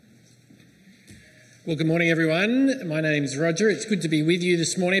Well, good morning, everyone. My name's Roger. It's good to be with you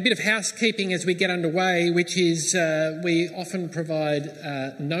this morning. A bit of housekeeping as we get underway, which is we often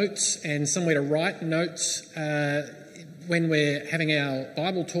provide notes and somewhere to write notes when we're having our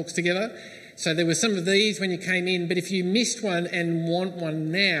Bible talks together. So there were some of these when you came in, but if you missed one and want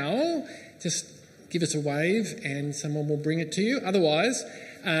one now, just give us a wave and someone will bring it to you. Otherwise,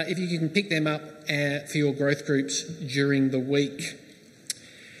 if you can pick them up for your growth groups during the week.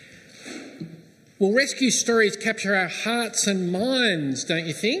 Well, rescue stories capture our hearts and minds, don't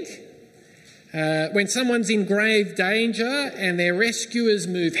you think? When someone's in grave danger and their rescuers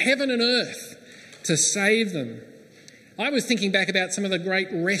move heaven and earth to save them. I was thinking back about some of the great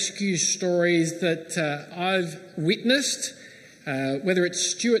rescue stories that I've witnessed, whether it's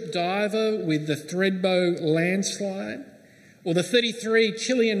Stuart Diver with the Thredbo landslide, or the 33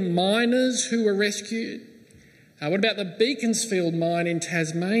 Chilean miners who were rescued. What about the Beaconsfield mine in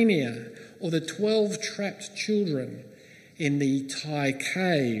Tasmania? Or the 12 trapped children in the Thai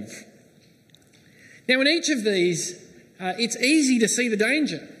cave. Now, in each of these, it's easy to see the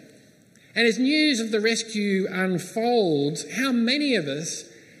danger. And as news of the rescue unfolds, how many of us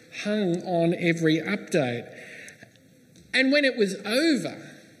hung on every update? And when it was over,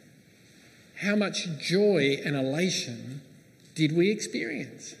 how much joy and elation did we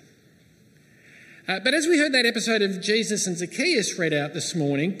experience? But as we heard that episode of Jesus and Zacchaeus read out this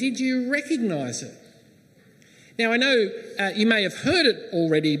morning, did you recognise it? Now, I know you may have heard it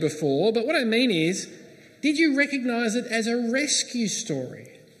already before, but what I mean is, did you recognise it as a rescue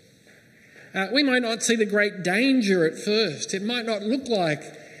story? We might not see the great danger at first. It might not look like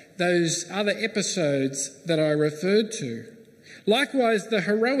those other episodes that I referred to. Likewise, the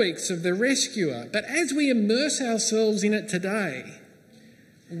heroics of the rescuer. But as we immerse ourselves in it today,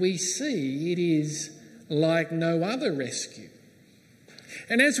 we see it is like no other rescue.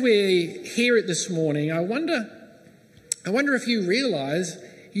 And as we hear it this morning, I wonder if you realise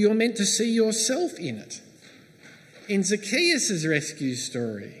you're meant to see yourself in it, in Zacchaeus' rescue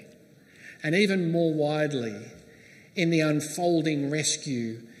story, and even more widely in the unfolding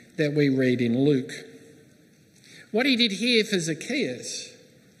rescue that we read in Luke. What he did here for Zacchaeus,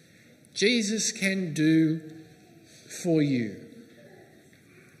 Jesus can do for you.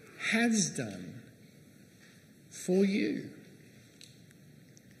 Has done for you.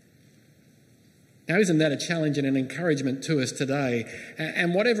 Now, isn't that a challenge and an encouragement to us today?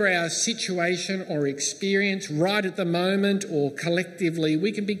 And whatever our situation or experience right at the moment or collectively,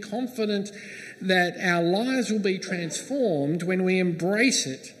 we can be confident that our lives will be transformed when we embrace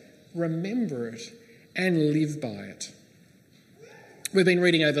it, remember it, and live by it. We've been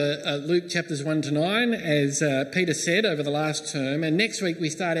reading over Luke chapters 1 to 9, as Peter said, over the last term. And next week we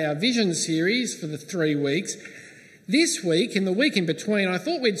start our Vision series for the 3 weeks. This week, in the week in between, I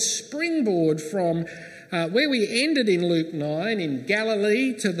thought we'd springboard from where we ended in Luke 9, in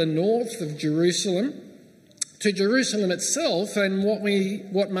Galilee to the north of Jerusalem, to Jerusalem itself and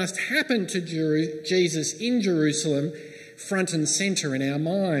what must happen to Jesus in Jerusalem front and centre in our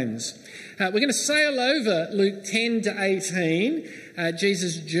minds. We're going to sail over Luke 10 to 18,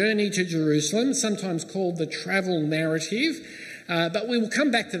 Jesus' journey to Jerusalem, sometimes called the travel narrative, but we will come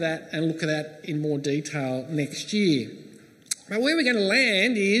back to that and look at that in more detail next year. But where we're going to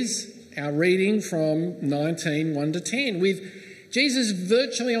land is our reading from 19, 1 to 10, with Jesus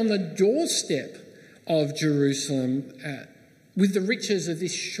virtually on the doorstep of Jerusalem, with the riches of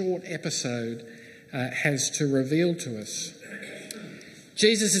this short episode has to reveal to us.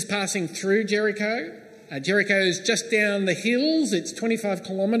 Jesus is passing through Jericho. Jericho is just down the hills. It's 25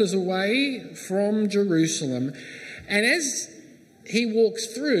 kilometres away from Jerusalem. And as he walks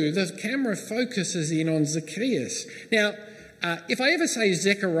through, the camera focuses in on Zacchaeus. Now, if I ever say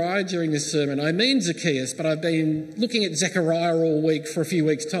Zechariah during this sermon, I mean Zacchaeus, but I've been looking at Zechariah all week for a few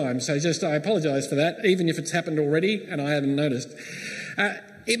weeks' time. So I apologise for that, even if it's happened already and I haven't noticed.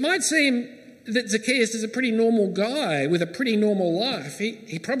 It might seem that Zacchaeus is a pretty normal guy with a pretty normal life.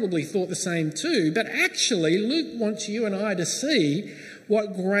 He probably thought the same too, but actually Luke wants you and I to see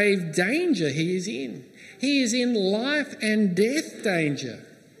what grave danger he is in. He is in life and death danger.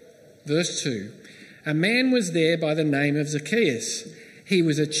 Verse 2, a man was there by the name of Zacchaeus. He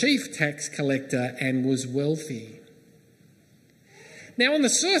was a chief tax collector and was wealthy. Now on the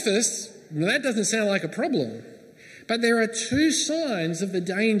surface, that doesn't sound like a problem. But there are 2 signs of the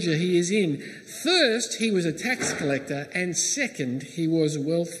danger he is in. First, he was a tax collector, and second, he was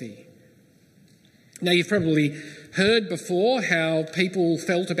wealthy. Now, you've probably heard before how people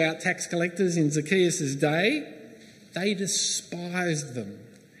felt about tax collectors in Zacchaeus' day. They despised them.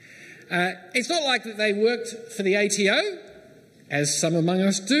 It's not like that they worked for the ATO, as some among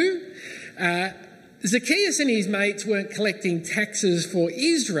us do. Zacchaeus and his mates weren't collecting taxes for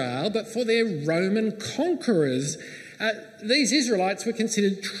Israel, but for their Roman conquerors. These Israelites were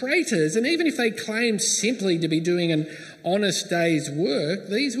considered traitors, and even if they claimed simply to be doing an honest day's work,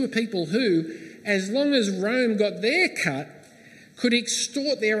 these were people who, as long as Rome got their cut, could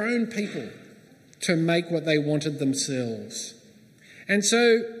extort their own people to make what they wanted themselves. And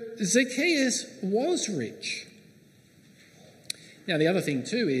so Zacchaeus was rich. Now, the other thing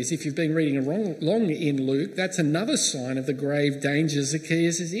too is, if you've been reading long in Luke, that's another sign of the grave danger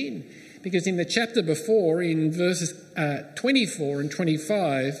Zacchaeus is in. Because in the chapter before, in verses 24 and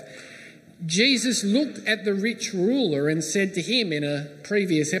 25, Jesus looked at the rich ruler and said to him in a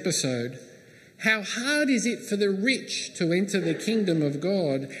previous episode, "How hard is it for the rich to enter the kingdom of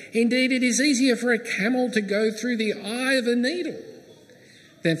God? Indeed, it is easier for a camel to go through the eye of a needle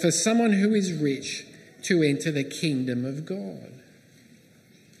than for someone who is rich to enter the kingdom of God."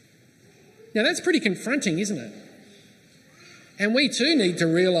 Now, that's pretty confronting, isn't it? And we too need to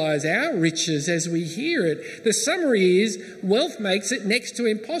realise our riches as we hear it. The summary is, wealth makes it next to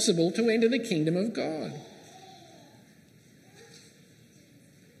impossible to enter the kingdom of God.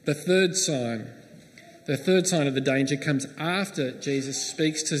 The third sign of the danger comes after Jesus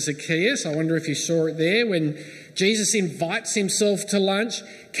speaks to Zacchaeus. I wonder if you saw it there when Jesus invites himself to lunch.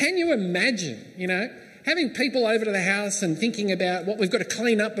 Can you imagine, having people over to the house and thinking about what we've got to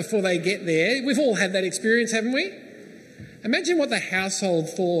clean up before they get there? We've all had that experience, haven't we? Imagine what the household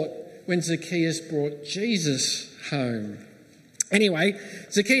thought when Zacchaeus brought Jesus home. Anyway,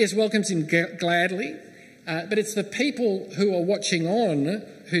 Zacchaeus welcomes him gladly, but it's the people who are watching on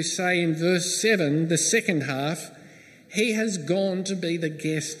who say in verse 7, the second half, "He has gone to be the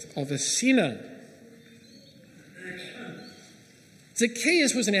guest of a sinner."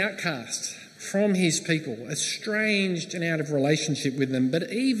 Zacchaeus was an outcast from his people, estranged and out of relationship with them,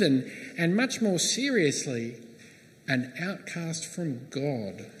 but even, and much more seriously, an outcast from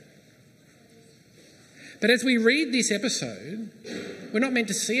God. But as we read this episode, we're not meant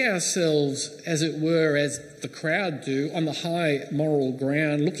to see ourselves, as it were, as the crowd do, on the high moral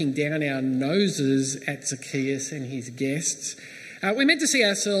ground, looking down our noses at Zacchaeus and his guests. We're meant to see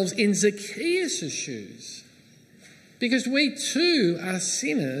ourselves in Zacchaeus' shoes, because we too are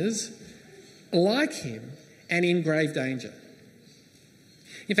sinners like him and in grave danger.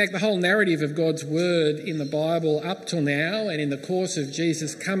 In fact, the whole narrative of God's word in the Bible up till now and in the course of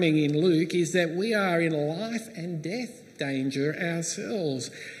Jesus' coming in Luke is that we are in life and death danger ourselves,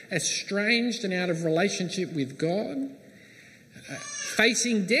 estranged and out of relationship with God,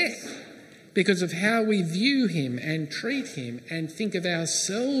 facing death because of how we view him and treat him and think of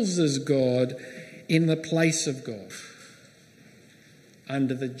ourselves as God in the place of God,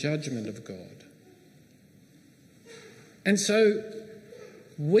 under the judgment of God. And so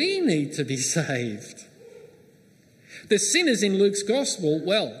we need to be saved. The sinners in Luke's gospel,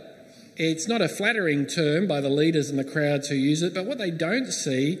 well, it's not a flattering term by the leaders and the crowds who use it, but what they don't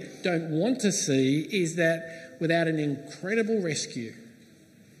want to see, is that without an incredible rescue,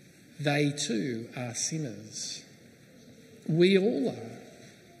 they too are sinners. We all are.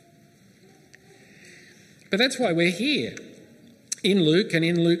 But that's why we're here in Luke and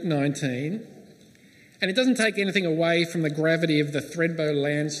in Luke 19. And it doesn't take anything away from the gravity of the Thredbo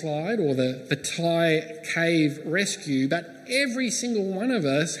landslide or the Thai cave rescue, but every single one of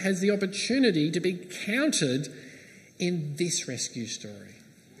us has the opportunity to be counted in this rescue story.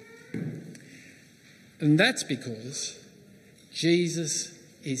 And that's because Jesus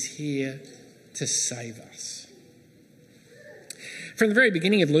is here to save us. From the very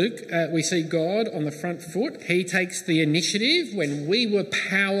beginning of Luke, we see God on the front foot. He takes the initiative. When we were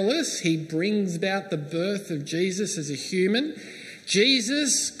powerless, he brings about the birth of Jesus as a human.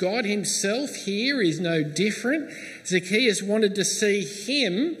 Jesus, God himself, here is no different. Zacchaeus wanted to see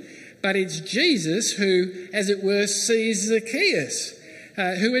him, but it's Jesus who, as it were, sees Zacchaeus,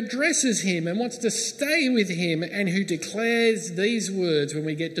 who addresses him and wants to stay with him, and who declares these words when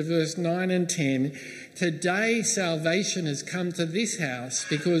we get to verse 9 and 10. "Today salvation has come to this house,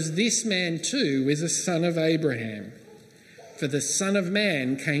 because this man too is a son of Abraham. For the Son of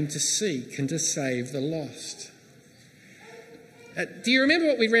Man came to seek and to save the lost." Do you remember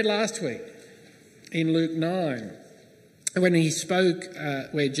what we read last week in Luke 9? When he spoke,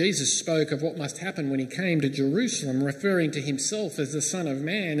 where Jesus spoke of what must happen when he came to Jerusalem, referring to himself as the Son of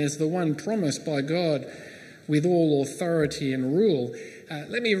Man, as the one promised by God with all authority and rule.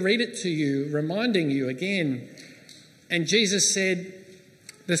 Let me read it to you, reminding you again. "And Jesus said,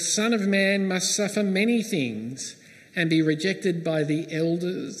 'The Son of Man must suffer many things and be rejected by the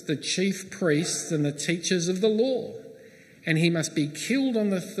elders, the chief priests and the teachers of the law. And he must be killed on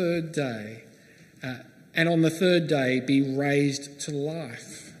the third day. and on the third day be raised to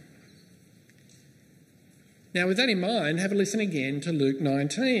life. Now, with that in mind, have a listen again to Luke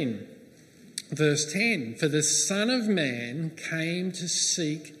 19, verse 10. For the Son of Man came to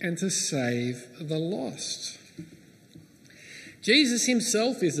seek and to save the lost. Jesus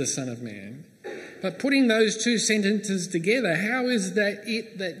himself is the Son of Man. But putting those two sentences together, how is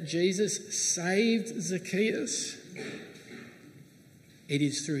that Jesus saved Zacchaeus? It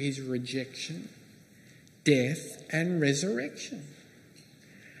is through his rejection, death and resurrection.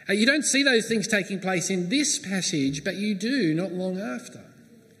 You don't see those things taking place in this passage, but you do not long after.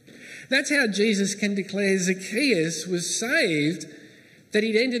 That's how Jesus can declare Zacchaeus was saved, that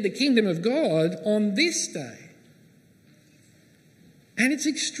he'd entered the kingdom of God on this day. And it's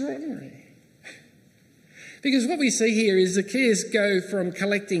extraordinary. Because what we see here is Zacchaeus go from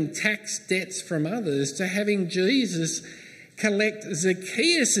collecting tax debts from others to having Jesus collect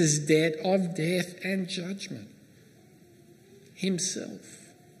Zacchaeus' debt of death and judgment himself.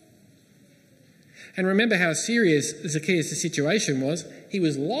 And remember how serious Zacchaeus' situation was. He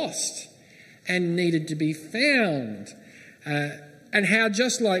was lost and needed to be found. And how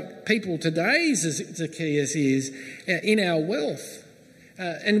just like people today, Zacchaeus is in our wealth.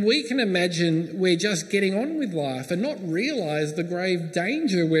 And we can imagine we're just getting on with life and not realise the grave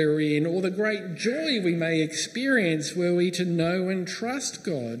danger we're in or the great joy we may experience were we to know and trust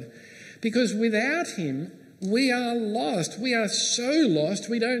God. Because without him, we are lost. We are so lost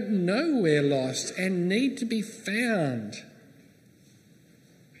we don't know we're lost and need to be found.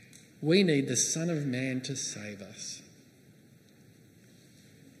 We need the Son of Man to save us.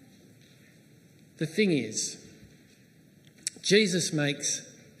 The thing is, Jesus makes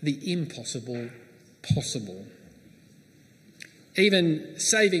the impossible possible. Even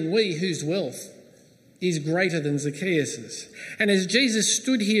saving we whose wealth is greater than Zacchaeus's. And as Jesus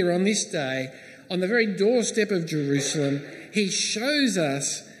stood here on this day, on the very doorstep of Jerusalem, he shows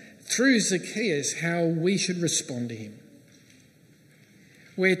us through Zacchaeus how we should respond to him.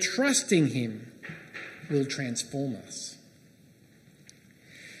 Where trusting him will transform us.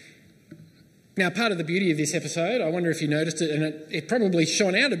 Now, part of the beauty of this episode, I wonder if you noticed it, and it probably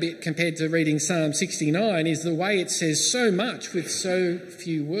shone out a bit compared to reading Psalm 69, is the way it says so much with so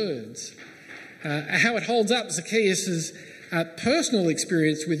few words. How it holds up Zacchaeus' personal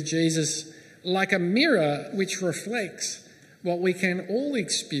experience with Jesus like a mirror which reflects what we can all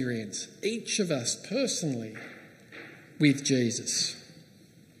experience, each of us personally, with Jesus.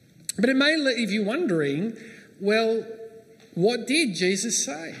 But it may leave you wondering, well, what did Jesus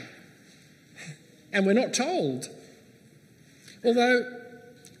say? And we're not told. Although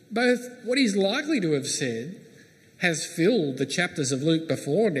both what he's likely to have said has filled the chapters of Luke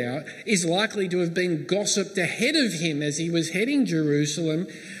before now, is likely to have been gossiped ahead of him as he was heading Jerusalem,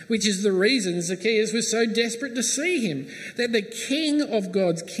 which is the reason Zacchaeus was so desperate to see him, that the king of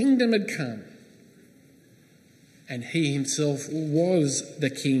God's kingdom had come. And he himself was the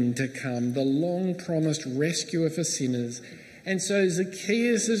king to come, the long-promised rescuer for sinners. And so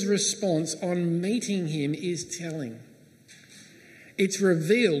Zacchaeus' response on meeting him is telling. It's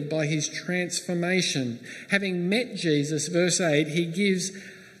revealed by his transformation. Having met Jesus, verse 8, he gives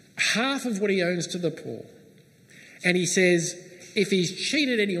half of what he owns to the poor. And he says, if he's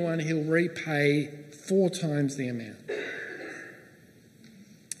cheated anyone, he'll repay 4 times the amount.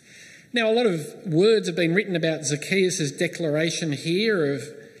 Now, a lot of words have been written about Zacchaeus' declaration here of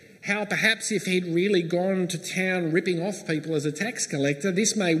how perhaps if he'd really gone to town ripping off people as a tax collector,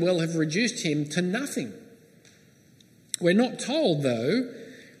 this may well have reduced him to nothing. We're not told, though.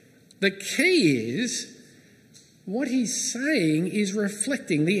 The key is what he's saying is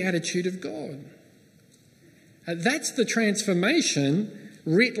reflecting the attitude of God. That's the transformation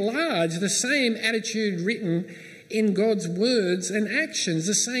writ large, the same attitude written in God's words and actions,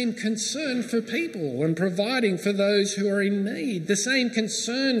 the same concern for people and providing for those who are in need, the same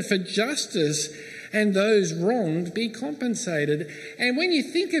concern for justice and those wronged be compensated. And when you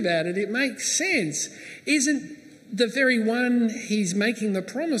think about it, it makes sense. Isn't the very one he's making the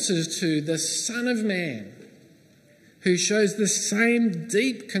promises to, the Son of Man, who shows the same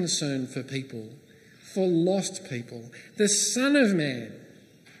deep concern for people, for lost people, the Son of Man,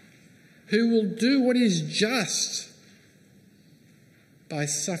 who will do what is just by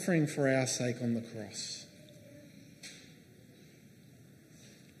suffering for our sake on the cross.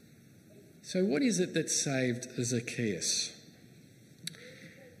 So what is it that saved Zacchaeus?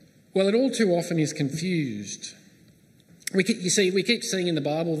 Well, it all too often is confused. We keep seeing in the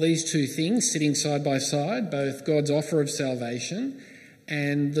Bible these two things sitting side by side, both God's offer of salvation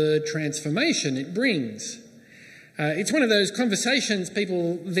and the transformation it brings. It's one of those conversations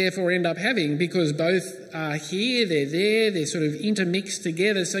people therefore end up having because both are here, they're there, they're sort of intermixed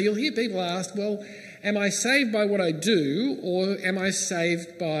together. So you'll hear people ask, well, am I saved by what I do or am I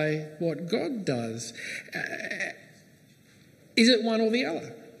saved by what God does? Is it one or the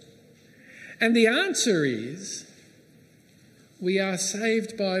other? And the answer is, we are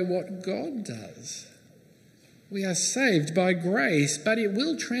saved by what God does. We are saved by grace, but it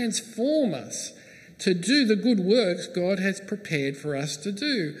will transform us to do the good works God has prepared for us to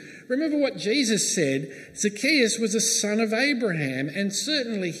do. Remember what Jesus said. Zacchaeus was a son of Abraham, and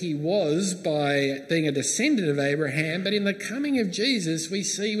certainly he was by being a descendant of Abraham, but in the coming of Jesus we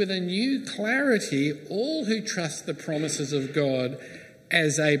see with a new clarity all who trust the promises of God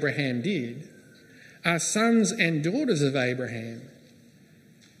as Abraham did are sons and daughters of Abraham,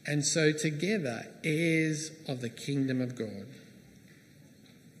 and so together heirs of the kingdom of God.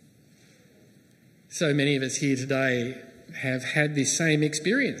 So many of us here today have had this same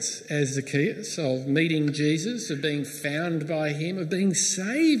experience as Zacchaeus of meeting Jesus, of being found by him, of being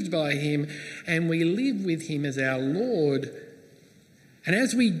saved by him, and we live with him as our Lord. And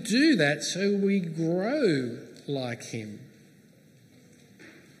as we do that, so we grow like him,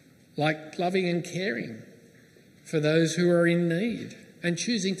 like loving and caring for those who are in need and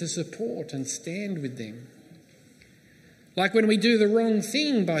choosing to support and stand with them. Like when we do the wrong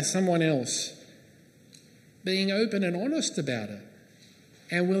thing by someone else, being open and honest about it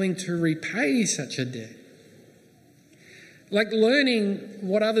and willing to repay such a debt. Like learning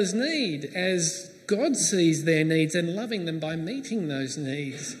what others need as God sees their needs and loving them by meeting those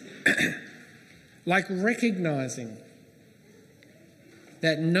needs. Like recognising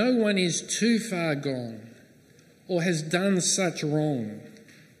that no one is too far gone or has done such wrong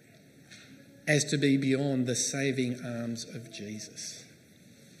as to be beyond the saving arms of Jesus.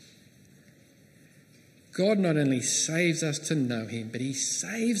 God not only saves us to know him, but he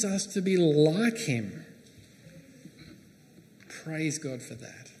saves us to be like him. Praise God for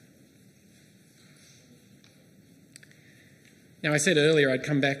that. Now, I said earlier I'd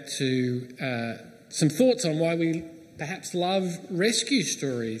come back to some thoughts on why we perhaps love rescue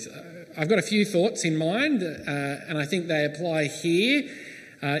stories. I've got a few thoughts in mind, and I think they apply here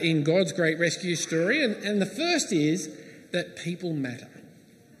in God's great rescue story. And the first is that people matter.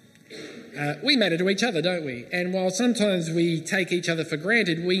 We matter to each other, don't we? And while sometimes we take each other for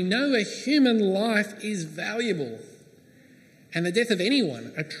granted, we know a human life is valuable and the death of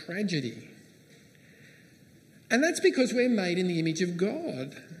anyone a tragedy. And that's because we're made in the image of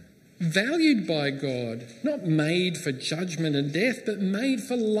God, valued by God, not made for judgment and death, but made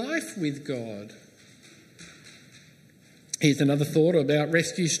for life with God. Here's another thought about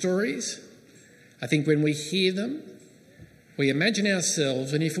rescue stories. I think when we hear them, we imagine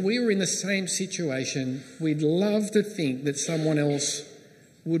ourselves, and if we were in the same situation, we'd love to think that someone else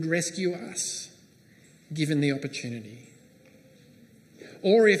would rescue us, given the opportunity.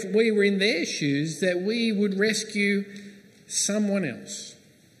 Or if we were in their shoes, that we would rescue someone else.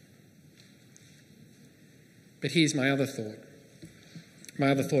 But here's my other thought. My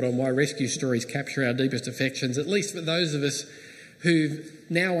other thought on why rescue stories capture our deepest affections, at least for those of us who've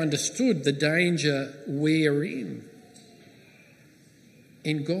now understood the danger we're in.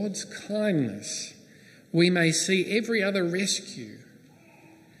 In God's kindness, we may see every other rescue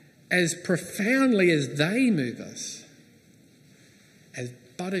as profoundly as they move us, as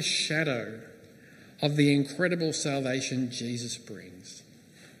but a shadow of the incredible salvation Jesus brings.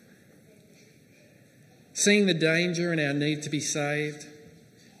 Seeing the danger and our need to be saved,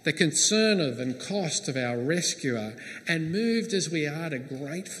 the concern of and cost of our rescuer, and moved as we are to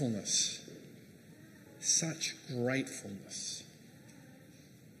gratefulness, such gratefulness.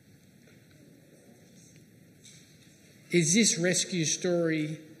 Is this rescue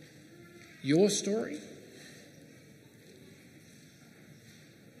story your story?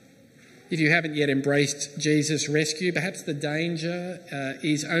 If you haven't yet embraced Jesus' rescue, perhaps the danger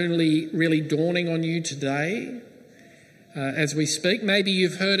is only really dawning on you today as we speak. Maybe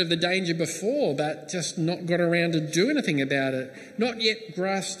you've heard of the danger before, but just not got around to do anything about it, not yet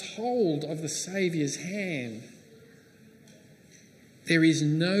grasped hold of the Saviour's hand. There is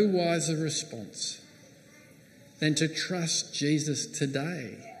no wiser response than to trust Jesus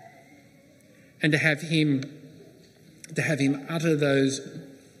today and to have him utter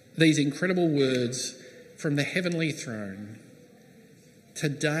these incredible words from the heavenly throne.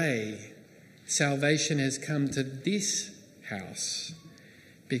 Today, salvation has come to this house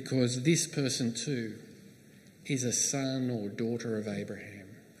because this person too is a son or daughter of Abraham.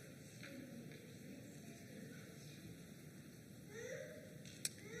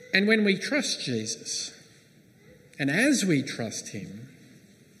 And when we trust Jesus And as we trust him,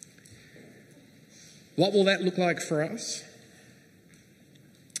 what will that look like for us?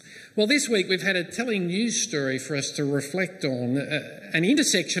 Well, this week we've had a telling news story for us to reflect on, an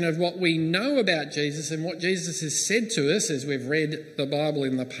intersection of what we know about Jesus and what Jesus has said to us as we've read the Bible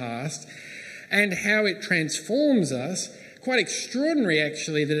in the past, and how it transforms us. Quite extraordinary,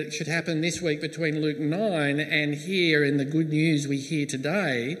 actually, that it should happen this week between Luke 9 and here in the good news we hear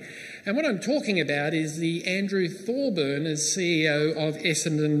today. And what I'm talking about is the Andrew Thorburn as CEO of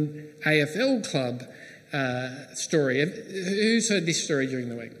Essendon AFL Club story. Who's heard this story during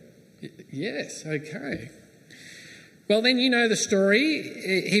the week? Yes, okay. Well, then you know the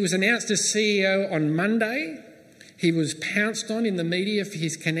story. He was announced as CEO on Monday. He was pounced on in the media for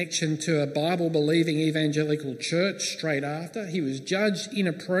his connection to a Bible-believing evangelical church straight after. He was judged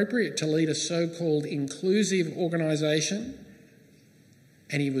inappropriate to lead a so-called inclusive organisation,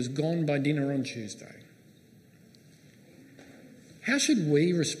 and he was gone by dinner on Tuesday. How should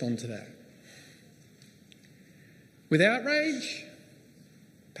we respond to that? With outrage?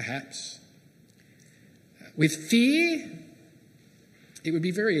 Perhaps. With fear? It would be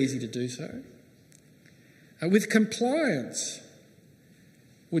very easy to do so. With compliance?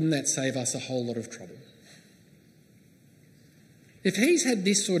 Wouldn't that save us a whole lot of trouble? If he's had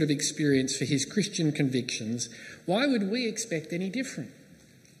this sort of experience for his Christian convictions, why would we expect any different?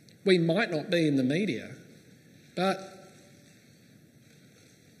 We might not be in the media, but,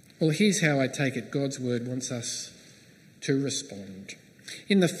 well, here's how I take it God's word wants us to respond.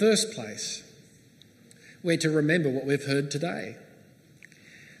 In the first place, we're to remember what we've heard today.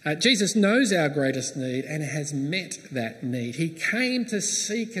 Jesus knows our greatest need and has met that need. He came to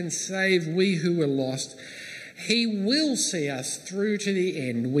seek and save we who were lost. He will see us through to the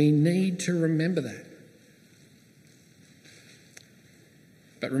end. We need to remember that.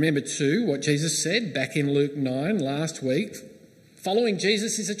 But remember too what Jesus said back in Luke 9 last week. Following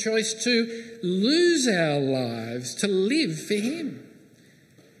Jesus is a choice to lose our lives, to live for him.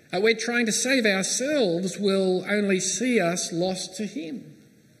 We're trying to save ourselves will only see us lost to him.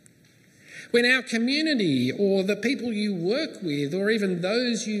 When our community or the people you work with or even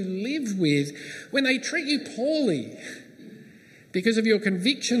those you live with, when they treat you poorly because of your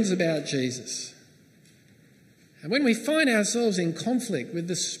convictions about Jesus, and when we find ourselves in conflict with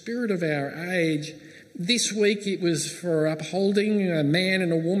the spirit of our age, this week it was for upholding a man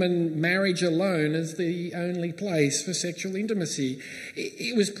and a woman marriage alone as the only place for sexual intimacy.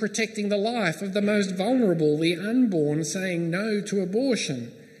 It was protecting the life of the most vulnerable, the unborn, saying no to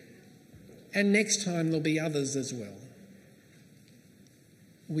abortion. And next time there'll be others as well.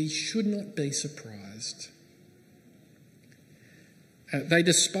 We should not be surprised. They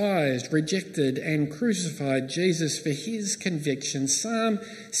despised, rejected and crucified Jesus for his convictions. Psalm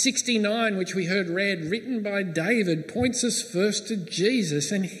 69, which we heard read, written by David, points us first to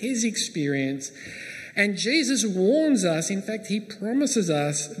Jesus and his experience. And Jesus warns us, in fact, he promises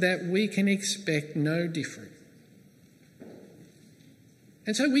us that we can expect no different.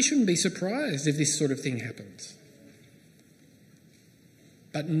 And so we shouldn't be surprised if this sort of thing happens.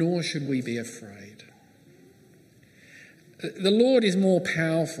 But nor should we be afraid. The Lord is more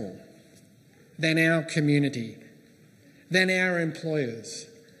powerful than our community, than our employers,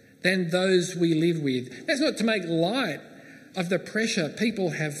 than those we live with. That's not to make light of the pressure people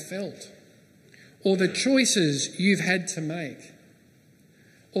have felt, or the choices you've had to make,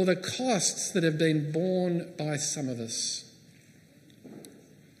 or the costs that have been borne by some of us.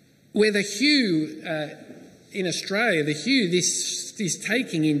 Where the hue in Australia, the hue this is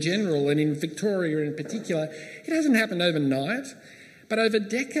taking in general and in Victoria in particular, it hasn't happened overnight, but over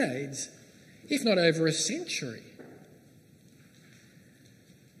decades, if not over a century.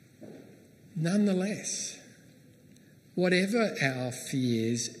 Nonetheless, whatever our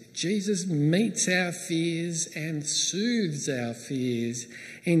fears, Jesus meets our fears and soothes our fears.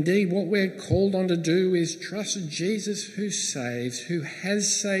 Indeed, what we're called on to do is trust Jesus who saves, who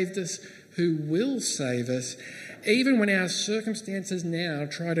has saved us, who will save us, even when our circumstances now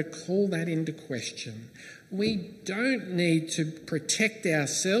try to call that into question. We don't need to protect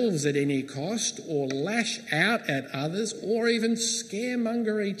ourselves at any cost or lash out at others or even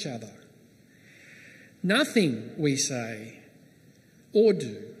scaremonger each other. Nothing we say or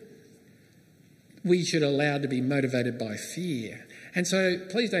do we should allow to be motivated by fear. And so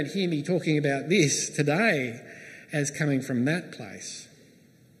please don't hear me talking about this today as coming from that place.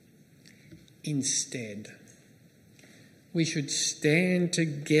 Instead, we should stand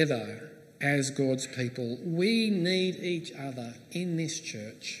together as God's people. We need each other in this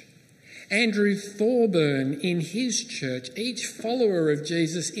church. Andrew Thorburn in his church, each follower of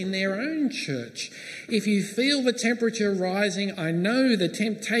Jesus in their own church. If you feel the temperature rising, I know the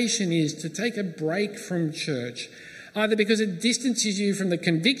temptation is to take a break from church, either because it distances you from the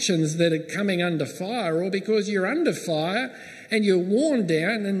convictions that are coming under fire, or because you're under fire and you're worn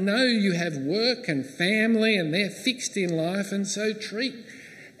down and know you have work and family and they're fixed in life, and so treat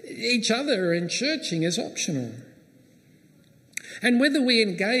each other and churching as optional. And whether we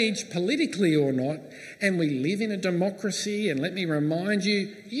engage politically or not, and we live in a democracy, and let me remind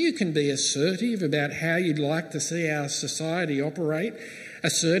you, you can be assertive about how you'd like to see our society operate,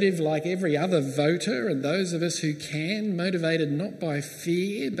 assertive like every other voter and those of us who can, motivated not by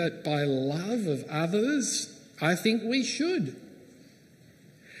fear but by love of others. I think we should.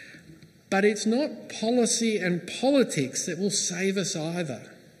 But it's not policy and politics that will save us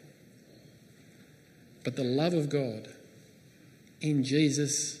either, but the love of God in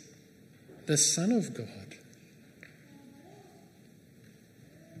Jesus, the Son of God.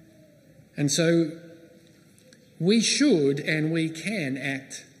 And so we should and we can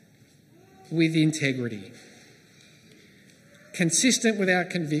act with integrity, consistent with our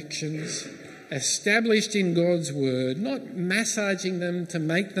convictions, established in God's word, not massaging them to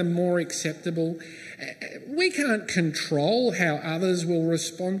make them more acceptable. We can't control how others will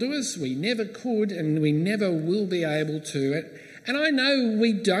respond to us. We never could and we never will be able to. And I know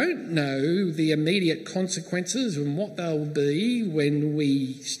we don't know the immediate consequences and what they'll be when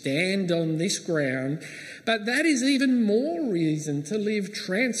we stand on this ground, but that is even more reason to live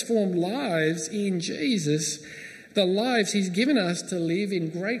transformed lives in Jesus, the lives he's given us to live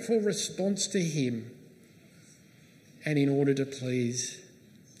in grateful response to him and in order to please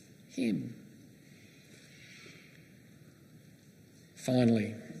him.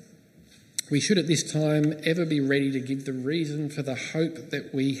 Finally, we should at this time ever be ready to give the reason for the hope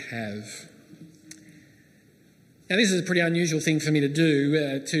that we have. Now, this is a pretty unusual thing for me to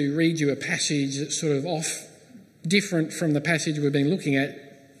do, to read you a passage that's sort of off, different from the passage we've been looking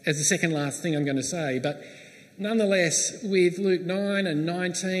at as the second last thing I'm going to say. But nonetheless, with Luke 9 and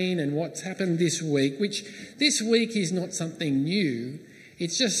 19 and what's happened this week, which this week is not something new,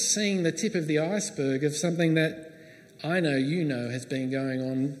 it's just seeing the tip of the iceberg of something that I know you know has been going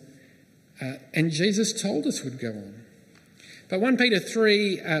on, and Jesus told us would go on. But 1 Peter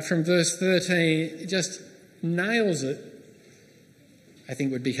 3 from verse 13 just nails it. I think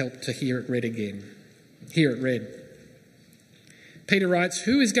it would be helpful to hear it read again. Hear it read. Peter writes,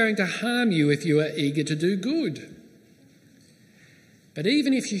 "Who is going to harm you if you are eager to do good? But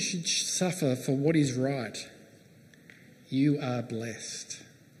even if you should suffer for what is right, you are blessed.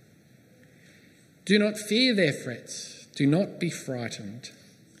 Do not fear their threats. Do not be frightened.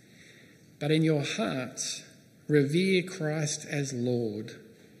 But in your hearts, revere Christ as Lord.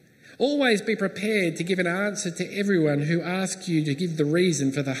 Always be prepared to give an answer to everyone who asks you to give the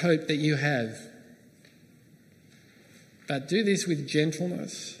reason for the hope that you have. But do this with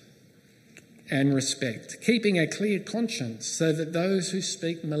gentleness and respect, keeping a clear conscience, so that those who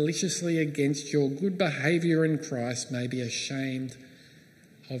speak maliciously against your good behaviour in Christ may be ashamed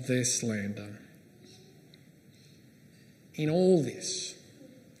of their slander." In all this,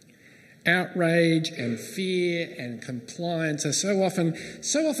 outrage and fear and compliance are so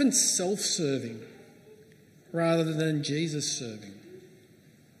often self-serving rather than Jesus serving.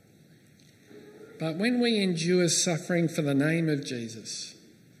 But when we endure suffering for the name of Jesus,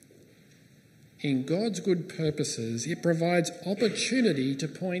 in God's good purposes, it provides opportunity to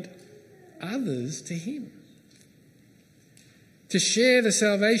point others to him, to share the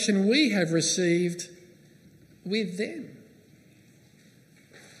salvation we have received with them,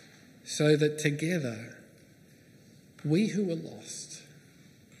 so that together we who are lost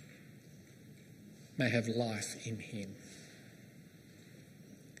may have life in him.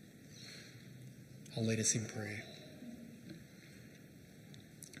 I'll lead us in prayer.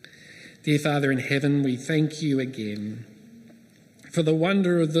 Dear Father in heaven, we thank you again for the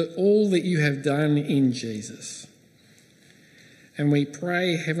wonder of all that you have done in Jesus. And we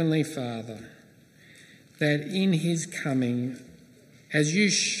pray, Heavenly Father, that in his coming, as you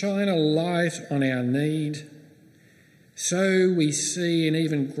shine a light on our need, so we see in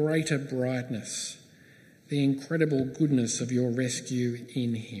even greater brightness the incredible goodness of your rescue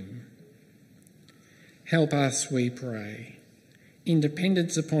in him. Help us, we pray, in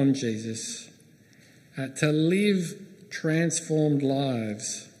dependence upon Jesus, to live transformed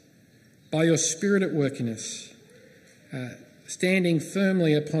lives by your Spirit at work in us, standing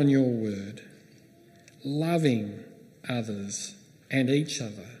firmly upon your word, loving others and each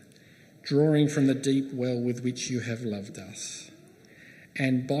other, drawing from the deep well with which you have loved us.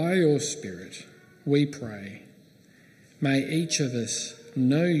 And by your Spirit, we pray, may each of us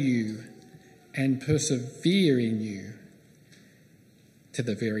know you and persevere in you to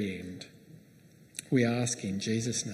the very end. We ask in Jesus' name.